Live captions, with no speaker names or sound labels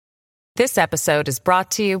This episode is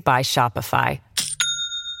brought to you by Shopify.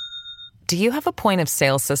 Do you have a point of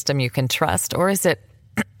sale system you can trust, or is it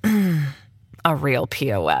a real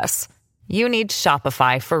POS? You need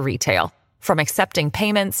Shopify for retail. From accepting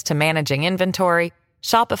payments to managing inventory,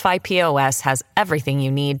 Shopify POS has everything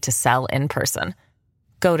you need to sell in person.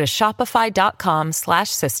 Go to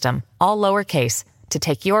shopify.com/system, all lowercase, to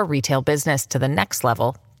take your retail business to the next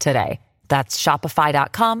level today. That's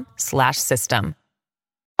shopify.com/system.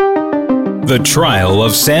 The trial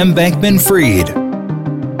of Sam Bankman-Fried.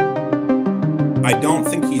 I don't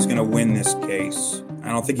think he's going to win this case. I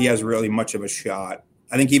don't think he has really much of a shot.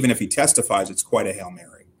 I think even if he testifies, it's quite a Hail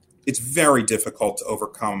Mary. It's very difficult to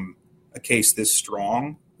overcome a case this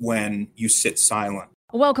strong when you sit silent.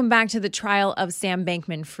 Welcome back to the trial of Sam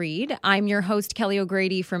Bankman-Fried. I'm your host, Kelly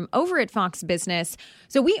O'Grady from over at Fox Business.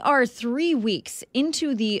 So we are 3 weeks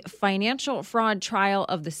into the financial fraud trial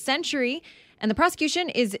of the century, and the prosecution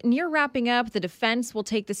is near wrapping up. The defense will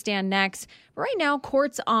take the stand next. But right now,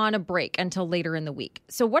 court's on a break until later in the week.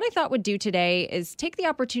 So what I thought would do today is take the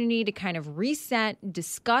opportunity to kind of reset,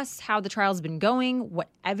 discuss how the trial's been going, what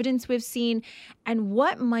evidence we've seen, and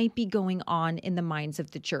what might be going on in the minds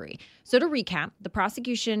of the jury. So to recap, the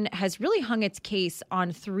prosecution has really hung its case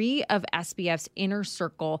on 3 of SBF's inner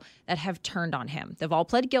circle that have turned on him. They've all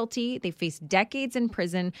pled guilty. They faced decades in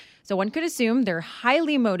prison. So one could assume they're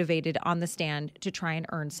highly motivated on the stand to try and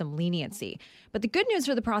earn some leniency. But the good news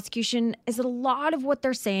for the prosecution is that a lot of what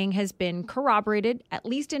they're saying has been corroborated, at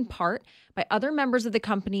least in part, by other members of the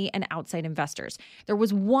company and outside investors. There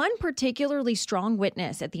was one particularly strong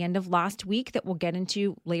witness at the end of last week that we'll get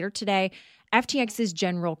into later today, FTX's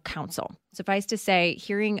general counsel. Suffice to say,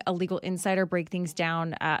 hearing a legal insider break things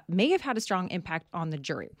down may have had a strong impact on the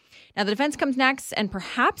jury. Now, the defense comes next, and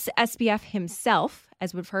perhaps SBF himself,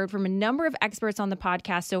 as we've heard from a number of experts on the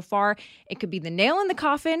podcast so far, it could be the nail in the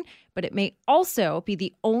coffin, but it may also be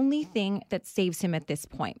the only thing that saves him at this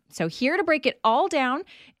point. So here to break it all down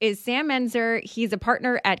is Sam Menzer. He's a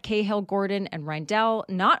partner at Cahill, Gordon, and Reindel,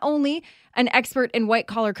 not only an expert in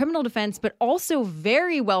white-collar criminal defense, but also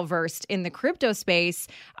very well-versed in the crypto space.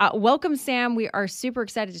 Welcome, Sam. We are super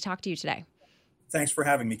excited to talk to you today. Thanks for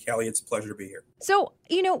having me, Kelly. It's a pleasure to be here. So,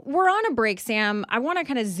 we're on a break, Sam. I want to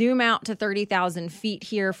kind of zoom out to 30,000 feet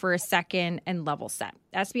here for a second and level set.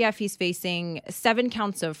 SBF, he's facing 7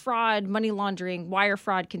 counts of fraud, money laundering, wire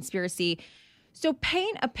fraud, conspiracy. So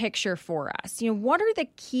paint a picture for us. What are the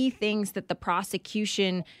key things that the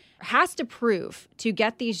prosecution has to prove to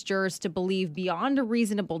get these jurors to believe beyond a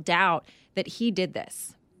reasonable doubt that he did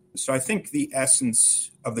this? So I think the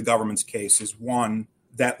essence of the government's case is, one,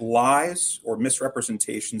 that lies or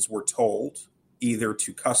misrepresentations were told either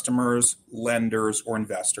to customers, lenders, or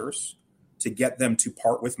investors to get them to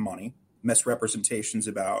part with money, misrepresentations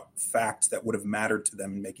about facts that would have mattered to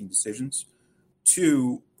them in making decisions.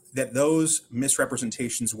 2, that those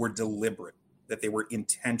misrepresentations were deliberate, that they were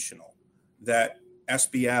intentional, that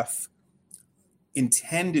SBF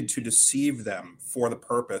intended to deceive them for the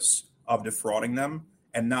purpose of defrauding them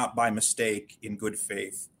and not by mistake, in good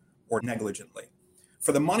faith, or negligently.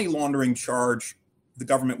 For the money laundering charge, the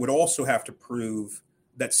government would also have to prove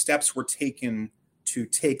that steps were taken to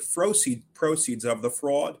take proceeds of the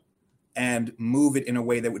fraud and move it in a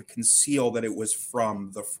way that would conceal that it was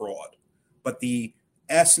from the fraud. But the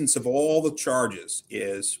essence of all the charges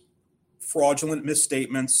is fraudulent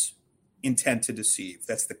misstatements, intent to deceive.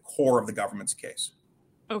 That's the core of the government's case.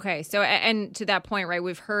 Okay. So, and to that point, right,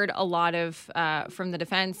 we've heard a lot of from the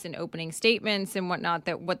defense in opening statements and whatnot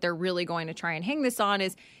that what they're really going to try and hang this on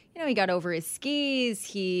is, he got over his skis,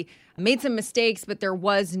 he made some mistakes, but there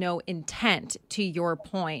was no intent, to your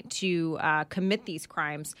point, to commit these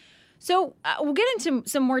crimes. So we'll get into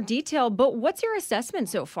some more detail, but what's your assessment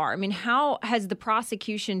so far? I mean, how has the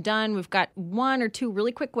prosecution done? We've got 1 or 2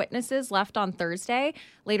 really quick witnesses left on Thursday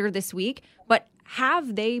later this week, but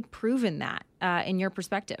have they proven that in your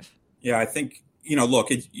perspective? Yeah, I think, look,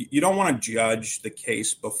 you don't want to judge the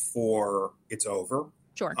case before it's over.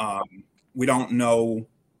 Sure. We don't know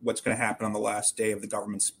what's going to happen on the last day of the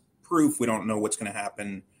government's proof. We don't know what's going to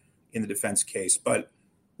happen in the defense case. But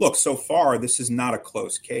look, so far, this is not a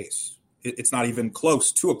close case. It's not even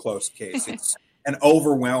close to a close case. It's an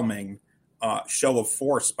overwhelming show of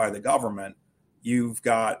force by the government. You've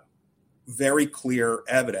got very clear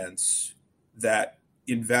evidence that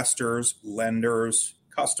investors, lenders,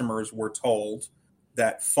 customers were told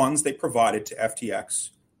that funds they provided to FTX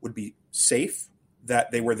would be safe,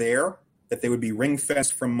 that they were there, that they would be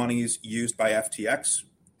ring-fenced from monies used by FTX.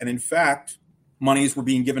 And in fact, monies were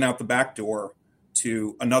being given out the back door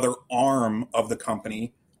to another arm of the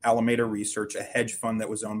company, Alameda Research, a hedge fund that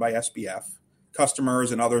was owned by SBF.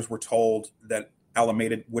 customers and others were told that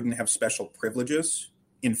Alameda wouldn't have special privileges.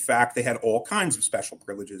 In fact, they had all kinds of special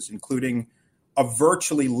privileges, including a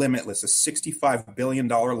virtually limitless, a $65 billion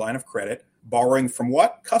line of credit, borrowing from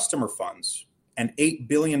what? Customer funds. And $8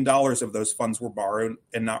 billion of those funds were borrowed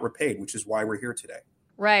and not repaid, which is why we're here today.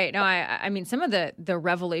 Right. No, I mean, some of the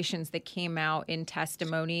revelations that came out in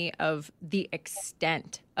testimony of the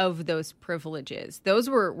extent of those privileges, those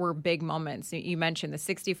were big moments. You mentioned the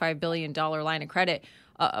 $65 billion line of credit.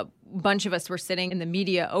 A bunch of us were sitting in the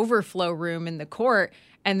media overflow room in the court,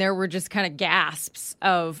 and there were just kind of gasps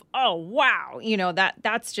of, oh, wow,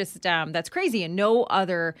 that's just that's crazy. And no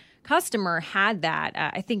other customer had that.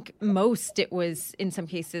 I think most, it was in some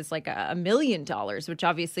cases like $1 million, which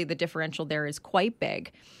obviously the differential there is quite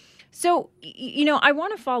big. So, I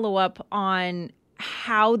want to follow up on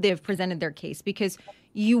how they've presented their case, because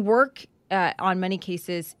you work on many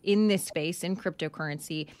cases in this space, in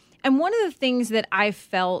cryptocurrency. And one of the things that I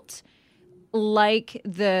felt like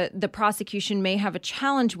the prosecution may have a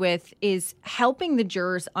challenge with is helping the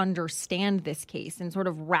jurors understand this case and sort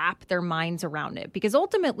of wrap their minds around it. Because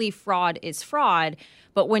ultimately, fraud is fraud.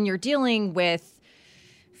 But when you're dealing with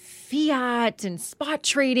fiat and spot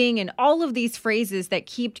trading and all of these phrases that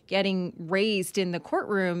keep getting raised in the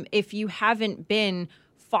courtroom, if you haven't been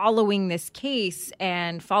following this case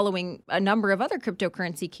and following a number of other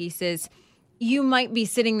cryptocurrency cases, you might be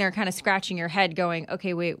sitting there kind of scratching your head going,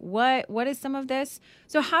 okay, wait, what is some of this?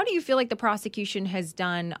 So how do you feel like the prosecution has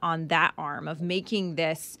done on that arm of making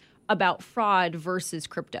this about fraud versus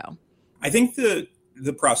crypto? I think the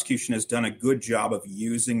prosecution has done a good job of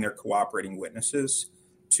using their cooperating witnesses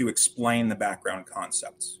to explain the background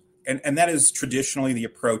concepts. And that is traditionally the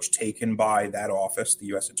approach taken by that office, the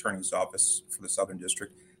U.S. Attorney's Office for the Southern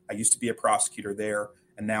District. I used to be a prosecutor there,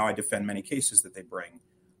 and now I defend many cases that they bring.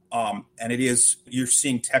 And you're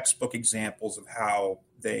seeing textbook examples of how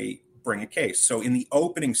they bring a case. So in the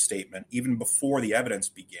opening statement, even before the evidence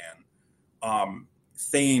began,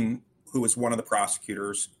 Thane, who was one of the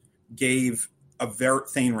prosecutors,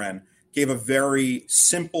 Thane Wren gave a very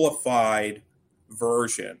simplified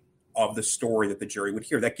version of the story that the jury would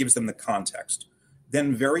hear. That gives them the context.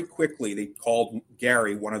 Then very quickly, they called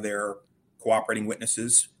Gary, one of their cooperating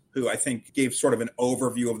witnesses, who I think gave sort of an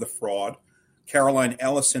overview of the fraud. Caroline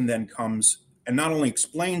Ellison then comes and not only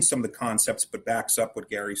explains some of the concepts, but backs up what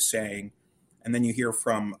Gary's saying. And then you hear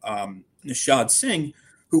from Nishad Singh,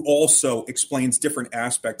 who also explains different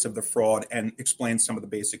aspects of the fraud and explains some of the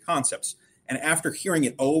basic concepts. And after hearing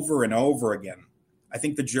it over and over again, I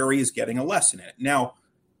think the jury is getting a lesson in it. Now,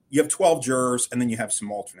 you have 12 jurors, and then you have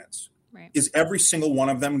some alternates. Right. Is every single one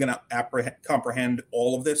of them going to comprehend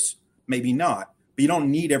all of this? Maybe not, but you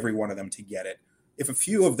don't need every one of them to get it. If a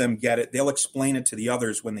few of them get it, they'll explain it to the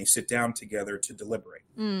others when they sit down together to deliberate.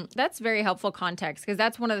 That's very helpful context, because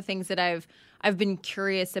that's one of the things that I've been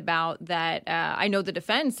curious about, that I know the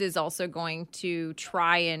defense is also going to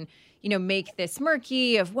try and, make this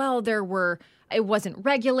murky of, well, it wasn't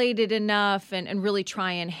regulated enough, and really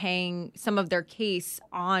try and hang some of their case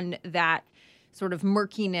on that sort of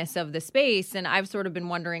murkiness of the space. And I've sort of been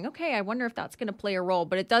wondering, okay, I wonder if that's going to play a role.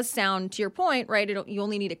 But it does sound, to your point, right, you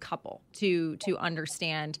only need a couple to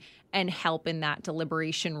understand and help in that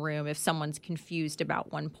deliberation room if someone's confused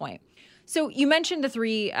about one point. So you mentioned the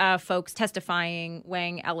three folks testifying,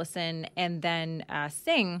 Wang, Ellison, and then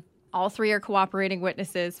Singh. All three are cooperating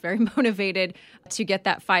witnesses, very motivated to get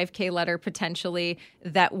that 5K letter potentially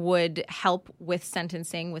that would help with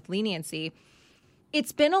sentencing, with leniency.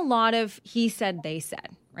 It's been a lot of he said, they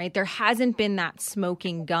said, right? There hasn't been that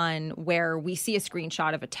smoking gun where we see a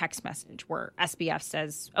screenshot of a text message where SBF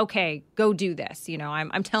says, okay, go do this.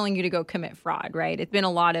 I'm telling you to go commit fraud, right? It's been a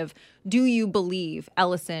lot of, do you believe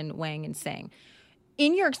Ellison, Wang, and Singh?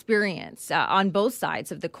 In your experience on both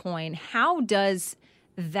sides of the coin, how does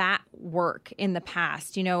that work in the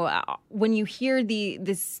past? When you hear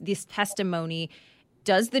this testimony,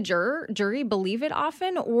 does the jury believe it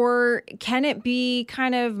often, or can it be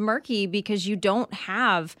kind of murky because you don't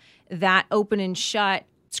have that open and shut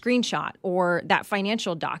screenshot or that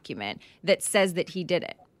financial document that says that he did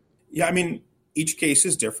it? Yeah, I mean, each case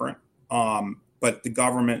is different, but the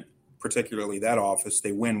government, particularly that office,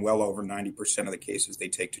 they win well over 90% of the cases they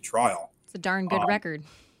take to trial. It's a darn good record.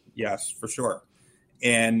 Yes, for sure.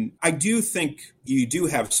 And I do think you do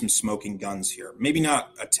have some smoking guns here. Maybe not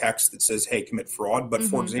a text that says, hey, commit fraud. But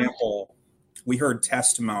for example, we heard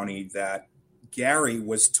testimony that Gary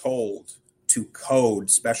was told to code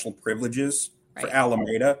special privileges for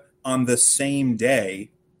Alameda on the same day.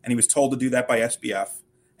 And he was told to do that by SBF.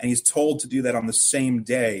 And he's told to do that on the same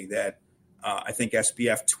day that I think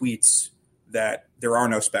SBF tweets that there are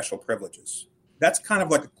no special privileges. That's kind of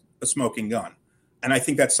like a smoking gun. And I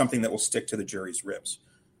think that's something that will stick to the jury's ribs.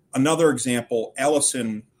 Another example,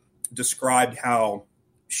 Ellison described how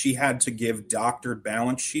she had to give doctored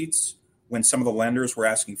balance sheets when some of the lenders were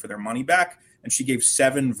asking for their money back. And she gave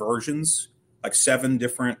 7 versions, like 7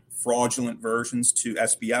 different fraudulent versions to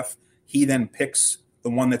SBF. He then picks the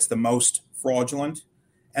one that's the most fraudulent.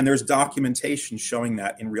 And there's documentation showing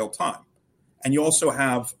that in real time. And you also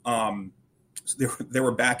have, there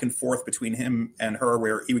were back and forth between him and her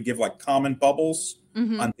where he would give like comment bubbles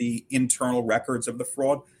on the internal records of the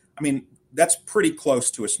fraud. I mean, that's pretty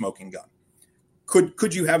close to a smoking gun.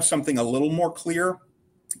 Could you have something a little more clear?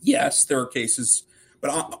 Yes, there are cases,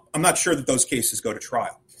 but I'm not sure that those cases go to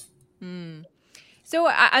trial. So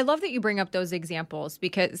I love that you bring up those examples,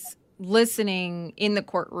 because listening in the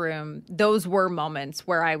courtroom, those were moments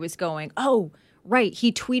where I was going, oh, right,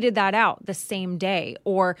 he tweeted that out the same day.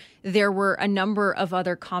 Or there were a number of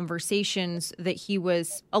other conversations that he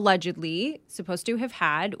was allegedly supposed to have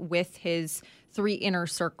had with his 3 inner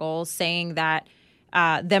circles, saying that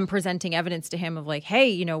them presenting evidence to him of like, hey,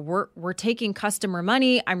 you know, we're taking customer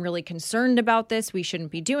money. I'm really concerned about this. We shouldn't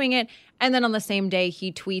be doing it. And then on the same day,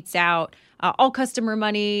 he tweets out, all customer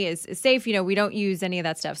money is safe. You know, we don't use any of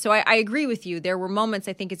that stuff. So I agree with you. There were moments,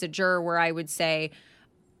 I think, as a juror where I would say,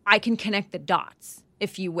 I can connect the dots,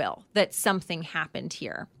 if you will, that something happened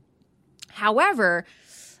here. However,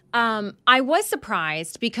 I was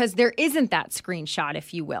surprised, because there isn't that screenshot,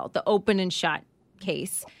 if you will, the open and shut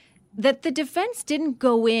case, that the defense didn't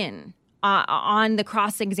go in on the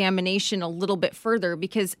cross-examination a little bit further,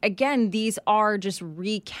 because, again, these are just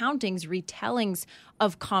recountings, retellings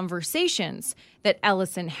of conversations that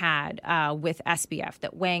Ellison had with SBF,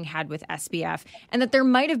 that Wang had with SBF, and that there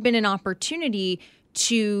might have been an opportunity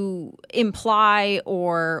to imply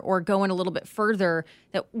or go in a little bit further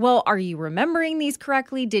that, well, are you remembering these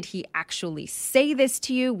correctly? Did he actually say this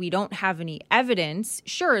to you? We don't have any evidence.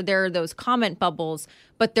 Sure, there are those comment bubbles,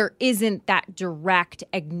 but there isn't that direct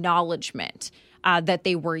acknowledgement that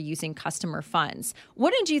they were using customer funds.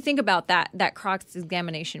 What did you think about that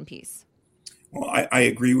cross-examination piece? Well, I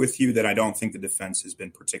agree with you that I don't think the defense has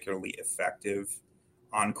been particularly effective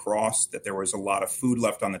on cross, that there was a lot of food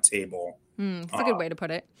left on the table. That's a good way to put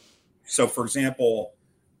it. So, for example,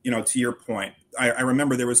 you know, to your point, I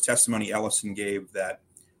remember there was testimony Ellison gave that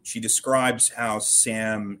she describes how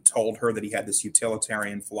Sam told her that he had this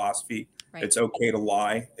utilitarian philosophy. Right. It's okay to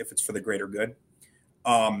lie if it's for the greater good.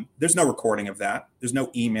 There's no recording of that. There's no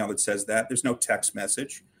email that says that. There's no text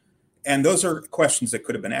message. And those are questions that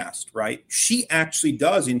could have been asked, right? She actually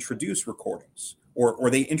does introduce recordings, or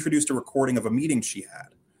they introduced a recording of a meeting she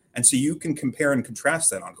had. And so you can compare and contrast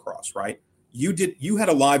that on cross, right? You had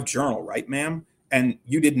a live journal, right, ma'am? And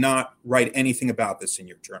you did not write anything about this in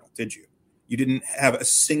your journal, did you? You didn't have a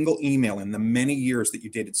single email in the many years that you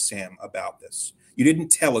dated Sam about this. You didn't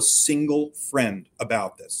tell a single friend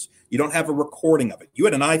about this. You don't have a recording of it. You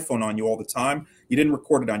had an iPhone on you all the time. You didn't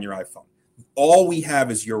record it on your iPhone. All we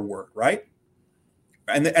have is your word, right?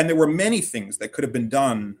 And there were many things that could have been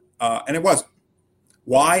done, and it wasn't.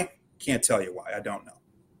 Why? Can't tell you why. I don't know.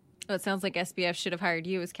 Well, it sounds like SBF should have hired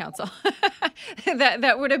you as counsel.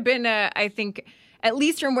 That would have been, I think, at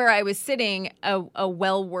least from where I was sitting, a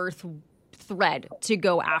well worth thread to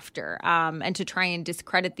go after and to try and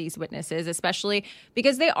discredit these witnesses, especially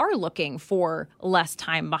because they are looking for less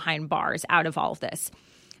time behind bars out of all of this.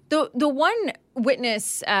 The one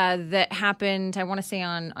witness that happened, I want to say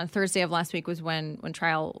on Thursday of last week, was when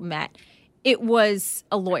trial met. It was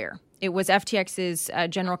a lawyer. It was FTX's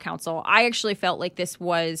general counsel. I actually felt like this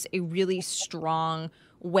was a really strong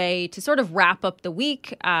way to sort of wrap up the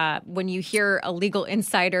week when you hear a legal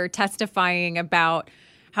insider testifying about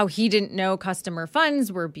how he didn't know customer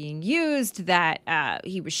funds were being used, that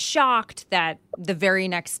he was shocked that the very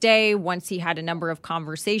next day, once he had a number of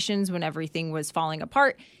conversations when everything was falling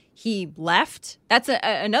apart, he left. That's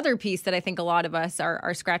another piece that I think a lot of us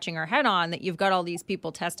are scratching our head on, that you've got all these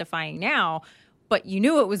people testifying now, but you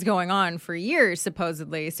knew it was going on for years,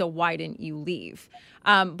 supposedly, so why didn't you leave?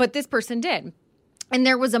 But this person did. And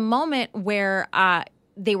there was a moment where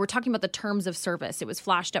they were talking about the terms of service. It was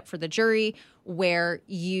flashed up for the jury where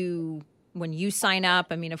when you sign up,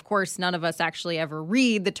 I mean, of course, none of us actually ever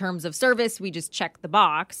read the terms of service. We just check the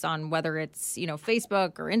box on whether it's,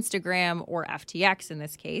 Facebook or Instagram or FTX in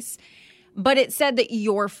this case. But it said that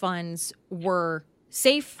your funds were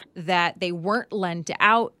safe, that they weren't lent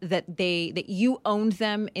out, that you owned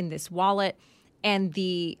them in this wallet. And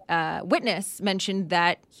the witness mentioned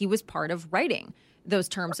that he was part of writing those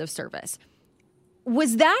terms of service.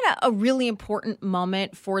 Was that a really important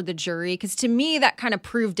moment for the jury? Because to me, that kind of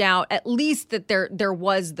proved out at least that there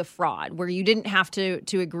was the fraud, where you didn't have to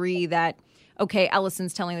agree that, okay,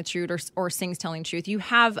 Ellison's telling the truth or Singh's telling the truth. You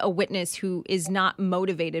have a witness who is not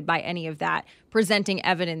motivated by any of that, presenting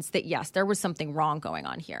evidence that, yes, there was something wrong going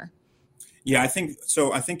on here. Yeah, I think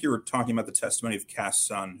so. I think you were talking about the testimony of Cass'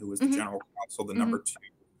 son, who was the general counsel, the number two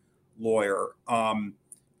lawyer. And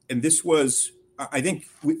this was, I think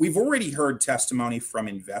we've already heard testimony from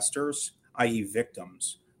investors, i.e.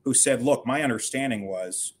 victims, who said, look, my understanding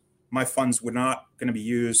was my funds were not going to be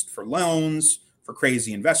used for loans, for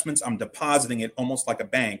crazy investments. I'm depositing it almost like a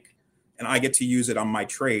bank, and I get to use it on my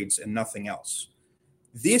trades and nothing else.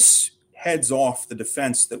 This heads off the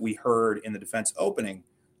defense that we heard in the defense opening.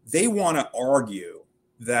 They want to argue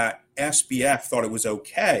that SBF thought it was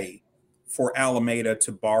okay for Alameda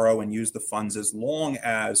to borrow and use the funds as long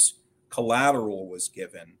as collateral was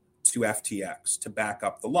given to FTX to back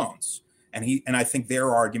up the loans. And I think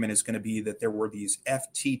their argument is going to be that there were these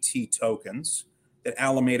FTT tokens that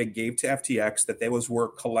Alameda gave to FTX, that those were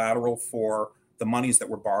collateral for the monies that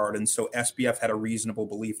were borrowed. And so SBF had a reasonable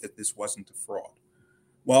belief that this wasn't a fraud.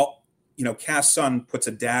 Well, Cass' son puts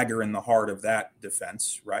a dagger in the heart of that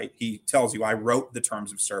defense, right? He tells you, I wrote the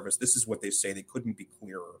terms of service. This is what they say. They couldn't be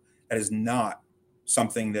clearer. That is not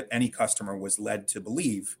something that any customer was led to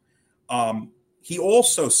believe. He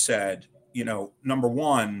also said, number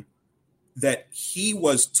one, that he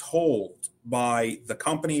was told by the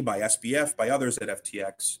company, by SBF, by others at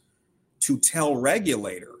FTX, to tell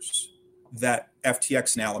regulators that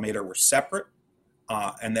FTX and Alameda were separate,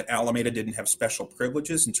 and that Alameda didn't have special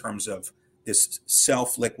privileges in terms of this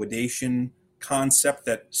self-liquidation concept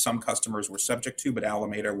that some customers were subject to, but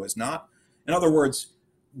Alameda was not. In other words,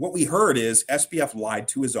 what we heard is SBF lied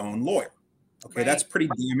to his own lawyer. Okay, right. That's pretty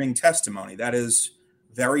damning testimony. That is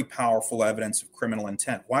very powerful evidence of criminal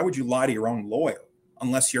intent. Why would you lie to your own lawyer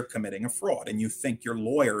unless you're committing a fraud and you think your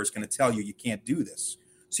lawyer is going to tell you you can't do this?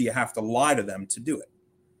 So you have to lie to them to do it.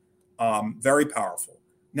 Very powerful.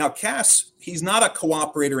 Now, Cass, he's not a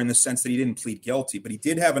cooperator in the sense that he didn't plead guilty, but he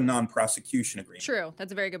did have a non-prosecution agreement. True.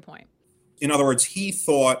 That's a very good point. In other words, he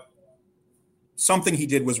thought something he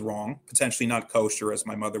did was wrong, potentially not kosher, as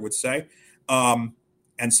my mother would say.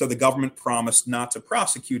 And so the government promised not to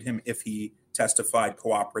prosecute him if he testified,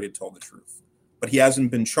 cooperated, told the truth. But he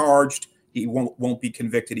hasn't been charged. He won't be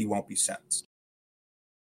convicted. He won't be sentenced.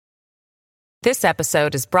 This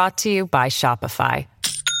episode is brought to you by Shopify.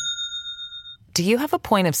 Do you have a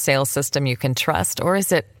point of sale system you can trust, or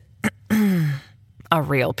is it a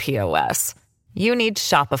real POS? You need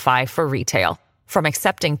Shopify for retail. From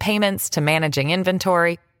accepting payments to managing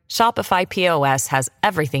inventory, Shopify POS has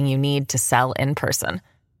everything you need to sell in person.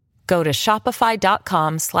 Go to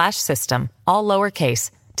shopify.com/system, all lowercase,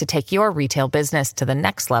 to take your retail business to the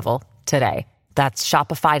next level today. That's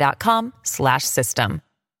shopify.com/system.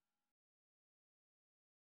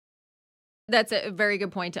 That's a very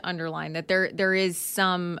good point to underline, that there is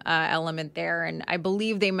some element there. And I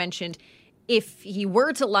believe they mentioned if he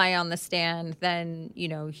were to lie on the stand, then,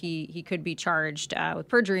 he could be charged with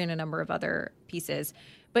perjury and a number of other pieces.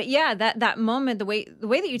 But yeah, that moment, the way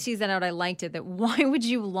that you tease that out, I liked it. That why would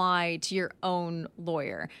you lie to your own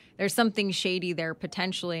lawyer? There's something shady there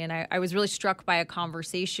potentially. And I was really struck by a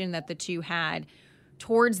conversation that the two had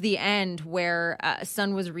towards the end where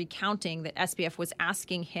Sun was recounting that SBF was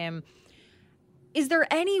asking him, is there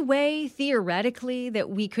any way theoretically that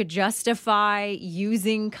we could justify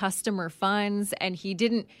using customer funds? And he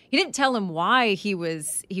didn't tell him why he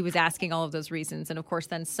was asking all of those reasons. And of course,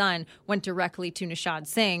 then Sun went directly to Nishad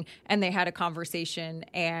Singh and they had a conversation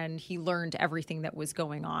and he learned everything that was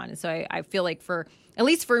going on. And so I feel like at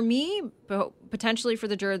least for me, potentially for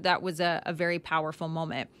the juror, that was a very powerful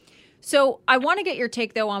moment. So I want to get your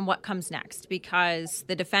take, though, on what comes next, because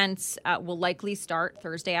the defense will likely start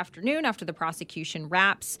Thursday afternoon after the prosecution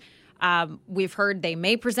wraps. We've heard they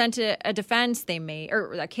may present a defense,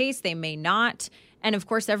 or a case, they may not. And of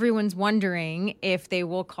course, everyone's wondering if they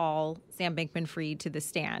will call Sam Bankman-Fried to the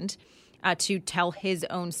stand to tell his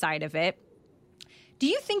own side of it. Do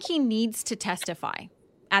you think he needs to testify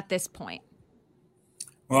at this point?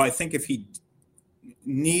 Well, I think if he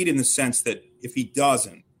need, in the sense that if he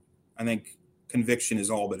doesn't, I think conviction is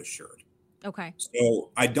all but assured. Okay. So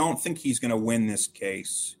I don't think he's going to win this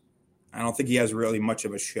case. I don't think he has really much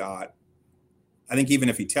of a shot. I think even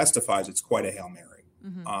if he testifies, it's quite a Hail Mary.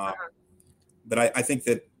 Mm-hmm. But I think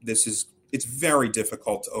that it's very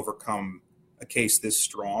difficult to overcome a case this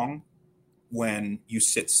strong when you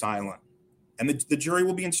sit silent. And the jury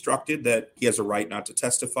will be instructed that he has a right not to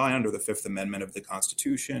testify under the Fifth Amendment of the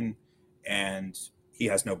Constitution, and he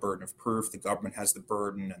has no burden of proof. The government has the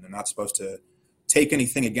burden, and they're not supposed to take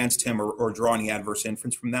anything against him or draw any adverse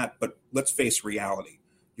inference from that. But let's face reality.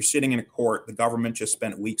 You're sitting in a court. The government just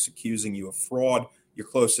spent weeks accusing you of fraud. Your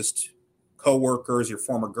closest coworkers, your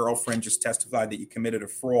former girlfriend just testified that you committed a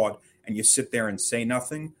fraud, and you sit there and say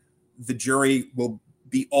nothing. The jury will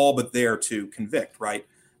be all but there to convict, right?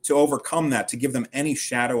 To overcome that, to give them any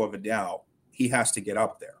shadow of a doubt, he has to get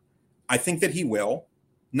up there. I think that he will,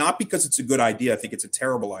 not because it's a good idea. I think it's a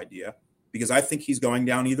terrible idea, because I think he's going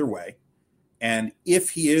down either way. And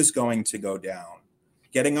if he is going to go down,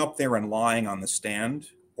 getting up there and lying on the stand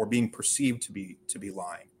or being perceived to be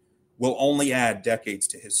lying will only add decades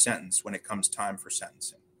to his sentence when it comes time for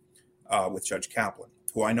sentencing with Judge Kaplan,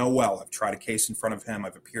 who I know well. I've tried a case in front of him.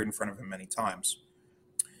 I've appeared in front of him many times.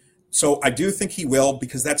 So I do think he will,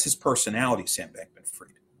 because that's his personality, Sam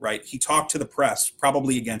Bankman-Fried, right? He talked to the press,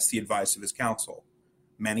 probably against the advice of his counsel,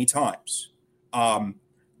 many times.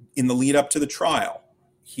 In the lead up to the trial,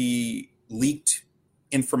 he leaked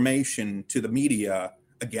information to the media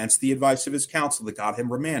against the advice of his counsel that got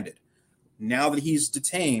him remanded. Now that he's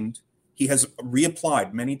detained, he has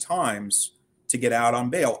reapplied many times to get out on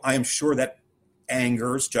bail. I am sure that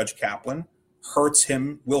angers Judge Kaplan, hurts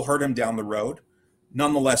him, will hurt him down the road.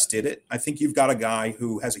 Nonetheless, did it. I think you've got a guy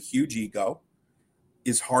who has a huge ego,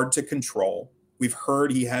 is hard to control. We've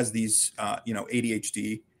heard he has these,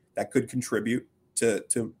 ADHD that could contribute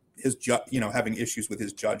to his, having issues with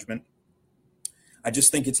his judgment. I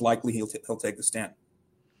just think it's likely he'll take the stand.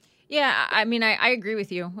 Yeah, I mean, I agree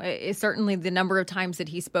with you. Certainly the number of times that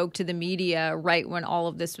he spoke to the media right when all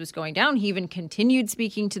of this was going down. He even continued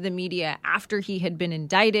speaking to the media after he had been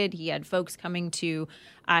indicted. He had folks coming to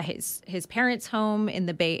his parents' home in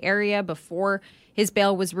the Bay Area before his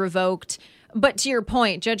bail was revoked. But to your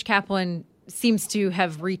point, Judge Kaplan seems to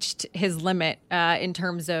have reached his limit in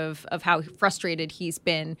terms of how frustrated he's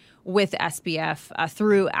been with SBF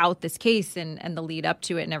throughout this case and the lead up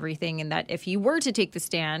to it and everything. And that if he were to take the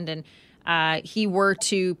stand and he were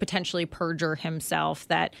to potentially perjure himself,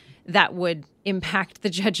 that would impact the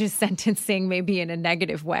judge's sentencing maybe in a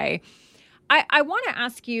negative way. I want to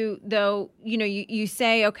ask you, though, you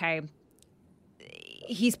say, okay,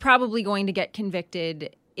 he's probably going to get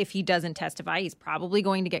convicted if he doesn't testify. He's probably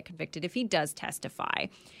going to get convicted if he does testify.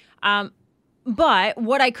 But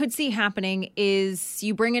what I could see happening is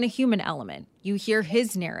you bring in a human element. You hear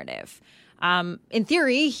his narrative. In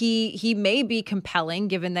theory, he may be compelling,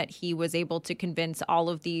 given that he was able to convince all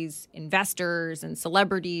of these investors and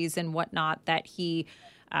celebrities and whatnot that he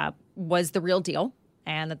was the real deal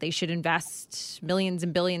and that they should invest millions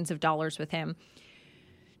and billions of dollars with him.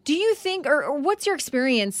 Do you think, or what's your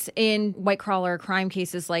experience in white-collar crime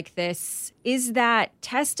cases like this? Is that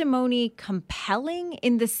testimony compelling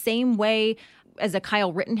in the same way as a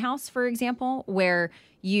Kyle Rittenhouse, for example, where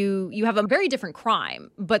you have a very different crime,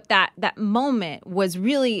 but that moment was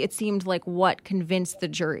really, it seemed like, what convinced the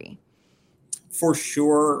jury? For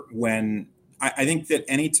sure, I think that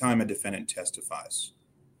any time a defendant testifies,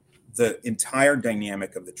 the entire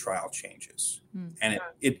dynamic of the trial changes. And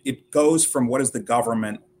it goes from what does the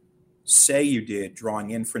government say you did, drawing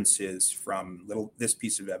inferences from this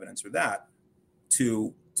piece of evidence or that,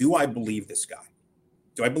 to do I believe this guy?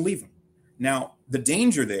 Do I believe him? Now, the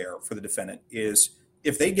danger there for the defendant is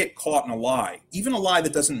if they get caught in a lie, even a lie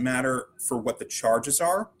that doesn't matter for what the charges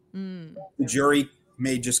are, the jury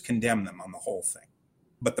may just condemn them on the whole thing.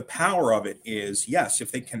 But the power of it is, yes,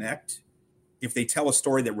 if they connect, if they tell a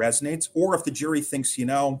story that resonates, or if the jury thinks,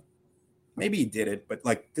 maybe he did it, but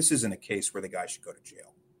this isn't a case where the guy should go to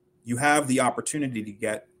jail. You have the opportunity to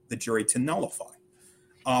get the jury to nullify.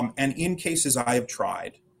 And in cases I have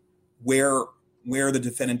tried where the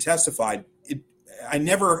defendant testified, I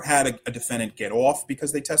never had a defendant get off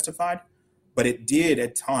because they testified, but it did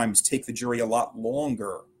at times take the jury a lot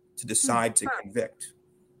longer to decide to convict.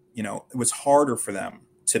 It was harder for them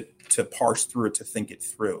to parse through it, to think it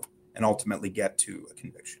through, and ultimately get to a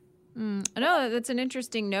conviction. No, that's an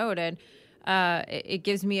interesting note. And it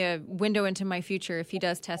gives me a window into my future if he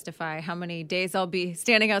does testify, how many days I'll be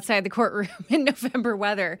standing outside the courtroom in November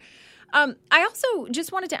weather. I also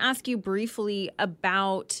just wanted to ask you briefly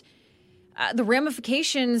about the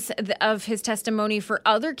ramifications of his testimony for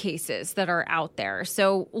other cases that are out there.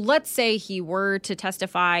 So let's say he were to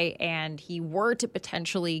testify and he were to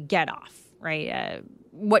potentially get off, right?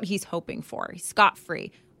 What he's hoping for, he's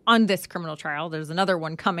scot-free on this criminal trial. There's another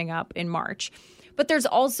one coming up in March. But there's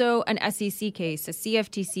also an SEC case, a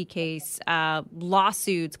CFTC case,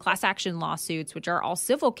 lawsuits, class action lawsuits, which are all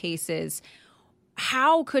civil cases.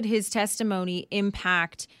 How could his testimony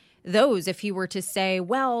impact those if he were to say,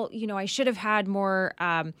 well, I should have had more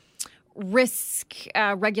risk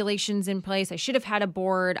regulations in place. I should have had a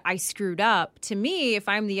board. I screwed up. To me, if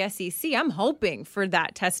I'm the SEC, I'm hoping for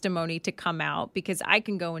that testimony to come out because I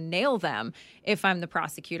can go and nail them if I'm the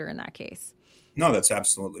prosecutor in that case. No, that's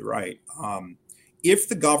absolutely right. If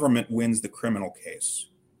the government wins the criminal case,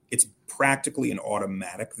 it's practically an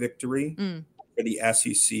automatic victory for the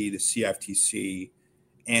SEC, the CFTC,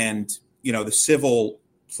 and the civil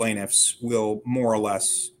plaintiffs will more or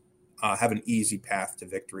less have an easy path to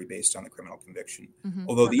victory based on the criminal conviction.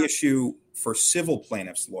 Although the issue for civil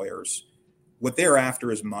plaintiffs' lawyers, what they're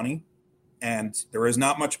after is money, and there is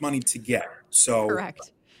not much money to get. So,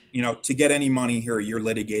 correct. To get any money here, you're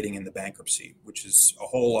litigating in the bankruptcy, which is a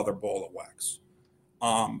whole other ball of wax.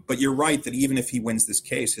 But you're right that even if he wins this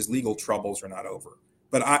case, his legal troubles are not over.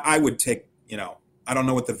 But I would take, I don't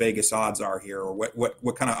know what the Vegas odds are here or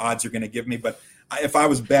what kind of odds you're going to give me. But if I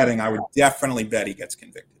was betting, I would definitely bet he gets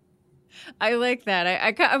convicted. I like that.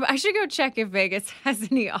 I should go check if Vegas has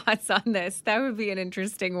any odds on this. That would be an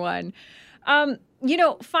interesting one. Final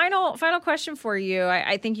question for you.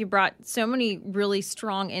 I think you brought so many really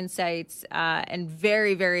strong insights and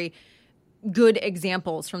very, very good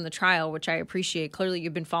examples from the trial, which I appreciate. Clearly,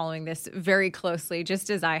 you've been following this very closely, just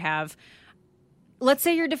as I have. Let's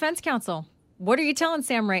say you're defense counsel. What are you telling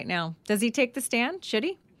Sam right now? Does he take the stand? Should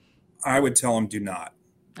he? I would tell him do not.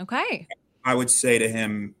 Okay. I would say to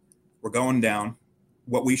him, we're going down.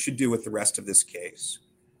 What we should do with the rest of this case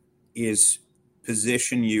is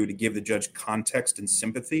position you to give the judge context and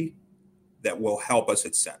sympathy that will help us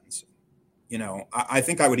at sentencing. I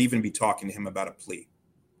think I would even be talking to him about a plea,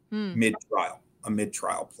 a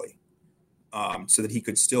mid-trial plea, so that he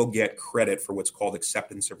could still get credit for what's called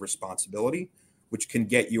acceptance of responsibility, which can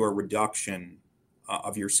get you a reduction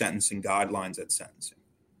of your sentencing guidelines at sentencing.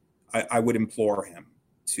 I would implore him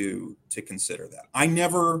to consider that. I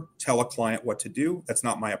never tell a client what to do. That's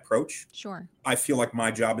not my approach. Sure. I feel like my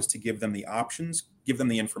job is to give them the options, give them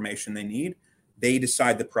the information they need. They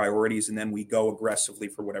decide the priorities, and then we go aggressively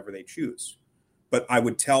for whatever they choose. But I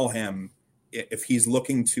would tell him if he's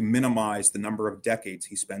looking to minimize the number of decades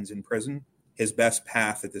he spends in prison, his best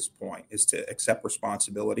path at this point is to accept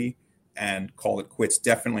responsibility and call it quits,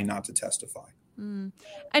 definitely not to testify. And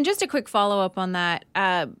just a quick follow-up on that.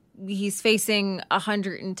 He's facing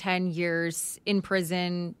 110 years in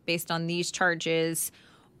prison based on these charges.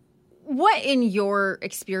 What, in your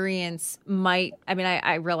experience,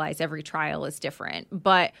 I realize every trial is different,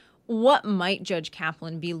 but what might Judge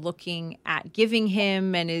Kaplan be looking at giving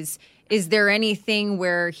him? And is there anything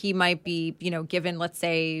where he might be, given, let's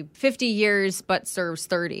say, 50 years but serves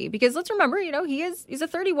 30? Because let's remember, he's a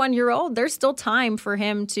 31-year-old. There's still time for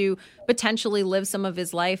him to potentially live some of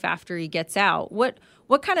his life after he gets out. What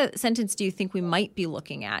kind of sentence do you think we might be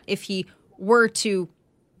looking at if he were to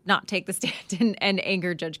not take the stand and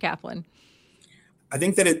anger Judge Kaplan? I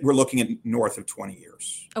think that we're looking at north of 20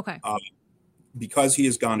 years. Okay. Because he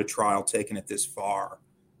has gone to trial, taken it this far,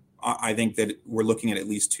 I think that we're looking at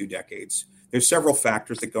least 2 decades. There's several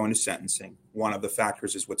factors that go into sentencing. One of the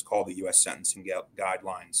factors is what's called the U.S. sentencing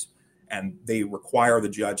guidelines, and they require the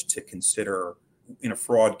judge to consider, in a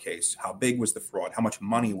fraud case, how big was the fraud, how much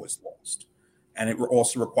money was lost. And it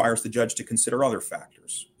also requires the judge to consider other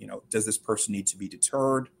factors. Does this person need to be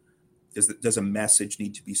deterred? Does a message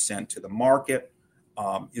need to be sent to the market?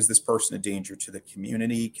 Is this person a danger to the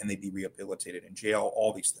community? Can they be rehabilitated in jail?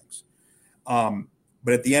 All these things.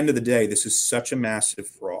 But at the end of the day, this is such a massive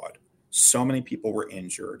fraud. So many people were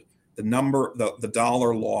injured. The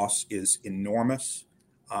dollar loss is enormous.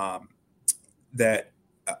 That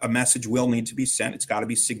a message will need to be sent. It's got to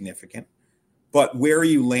be significant. But where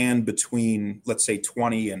you land between, let's say,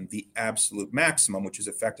 20 and the absolute maximum, which is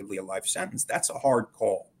effectively a life sentence, that's a hard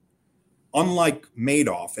call. Unlike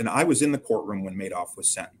Madoff, and I was in the courtroom when Madoff was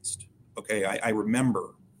sentenced. Okay, I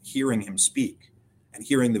remember hearing him speak and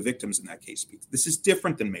hearing the victims in that case speak. This is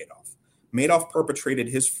different than Madoff. Madoff perpetrated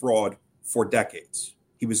his fraud for decades.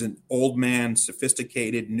 He was an old man,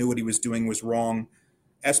 sophisticated, knew what he was doing was wrong.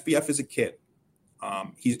 SBF is a kid.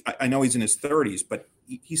 I know he's in his 30s, but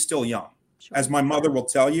he's still young. Sure. As my mother will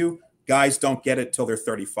tell you, guys don't get it till they're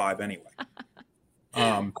 35 anyway.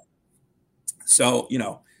 So,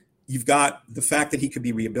 you've got the fact that he could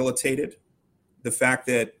be rehabilitated, the fact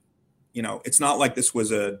that, it's not like this was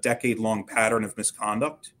a decade-long pattern of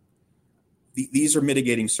misconduct. These are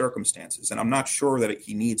mitigating circumstances, and I'm not sure that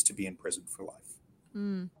he needs to be in prison for life.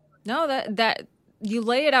 No, that you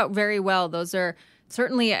lay it out very well. Those are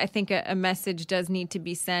certainly, I think, a message does need to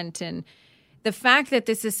be sent. And the fact that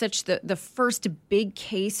this is such the first big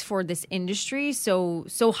case for this industry, so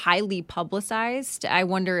highly publicized, I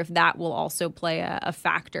wonder if that will also play a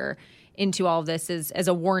factor into all of this as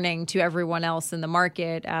a warning to everyone else in the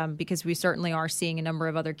market, because we certainly are seeing a number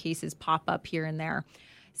of other cases pop up here and there.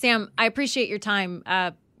 Sam, I appreciate your time.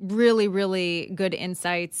 Really, really good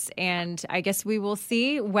insights. And I guess we will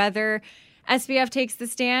see whether SBF takes the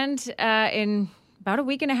stand in about a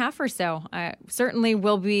week and a half or so. Certainly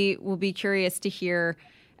will be curious to hear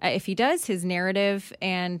if he does, his narrative,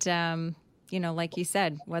 and like you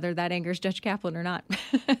said, whether that angers Judge Kaplan or not.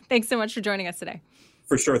 Thanks so much for joining us today.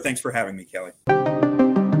 For sure. Thanks for having me, Kelly.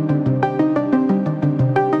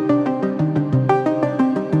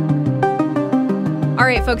 All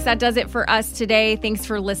right, folks, that does it for us today. Thanks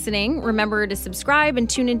for listening. Remember to subscribe and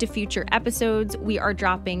tune into future episodes. We are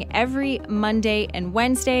dropping every Monday and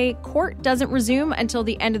Wednesday. Court doesn't resume until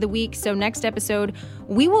the end of the week. So next episode,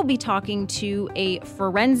 we will be talking to a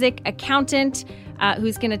forensic accountant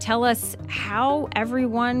who's going to tell us how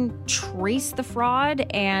everyone traced the fraud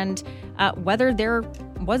and whether there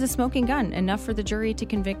was a smoking gun, enough for the jury to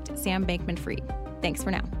convict Sam Bankman-Fried. Thanks for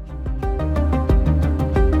now.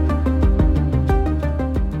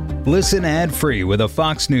 Listen ad-free with a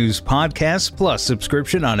Fox News Podcast Plus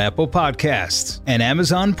subscription on Apple Podcasts. And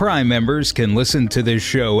Amazon Prime members can listen to this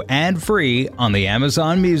show ad-free on the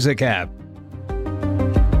Amazon Music app.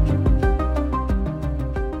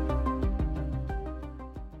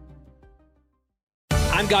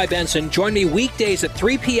 I'm Guy Benson. Join me weekdays at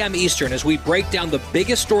 3 p.m. Eastern as we break down the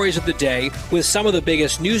biggest stories of the day with some of the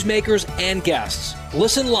biggest newsmakers and guests.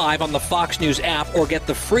 Listen live on the Fox News app or get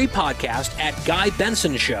the free podcast at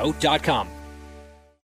GuyBensonShow.com.